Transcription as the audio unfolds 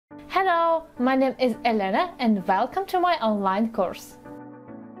Hello, my name is Elena and welcome to my online course.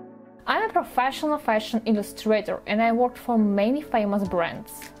 I'm a professional fashion illustrator and I worked for many famous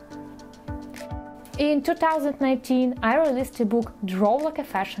brands. In 2019, I released a book, Draw Like a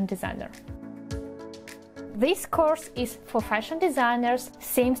Fashion Designer. This course is for fashion designers,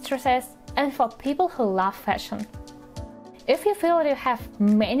 seamstresses, and for people who love fashion. If you feel that you have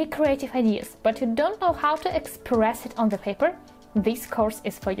many creative ideas, but you don't know how to express it on the paper, this course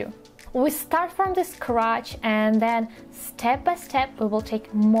is for you. We start from the scratch and then step by step we will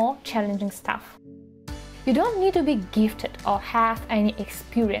take more challenging stuff. You don't need to be gifted or have any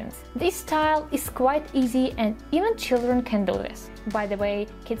experience. This style is quite easy and even children can do this. By the way,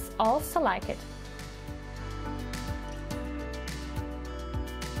 kids also like it.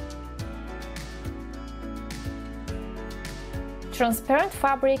 Transparent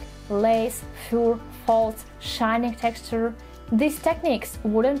fabric, lace, fur, folds, shining texture. These techniques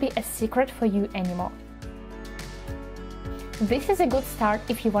wouldn't be a secret for you anymore. This is a good start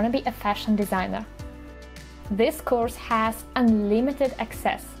if you want to be a fashion designer. This course has unlimited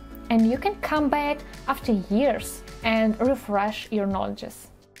access and you can come back after years and refresh your knowledge.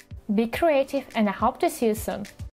 Be creative and I hope to see you soon.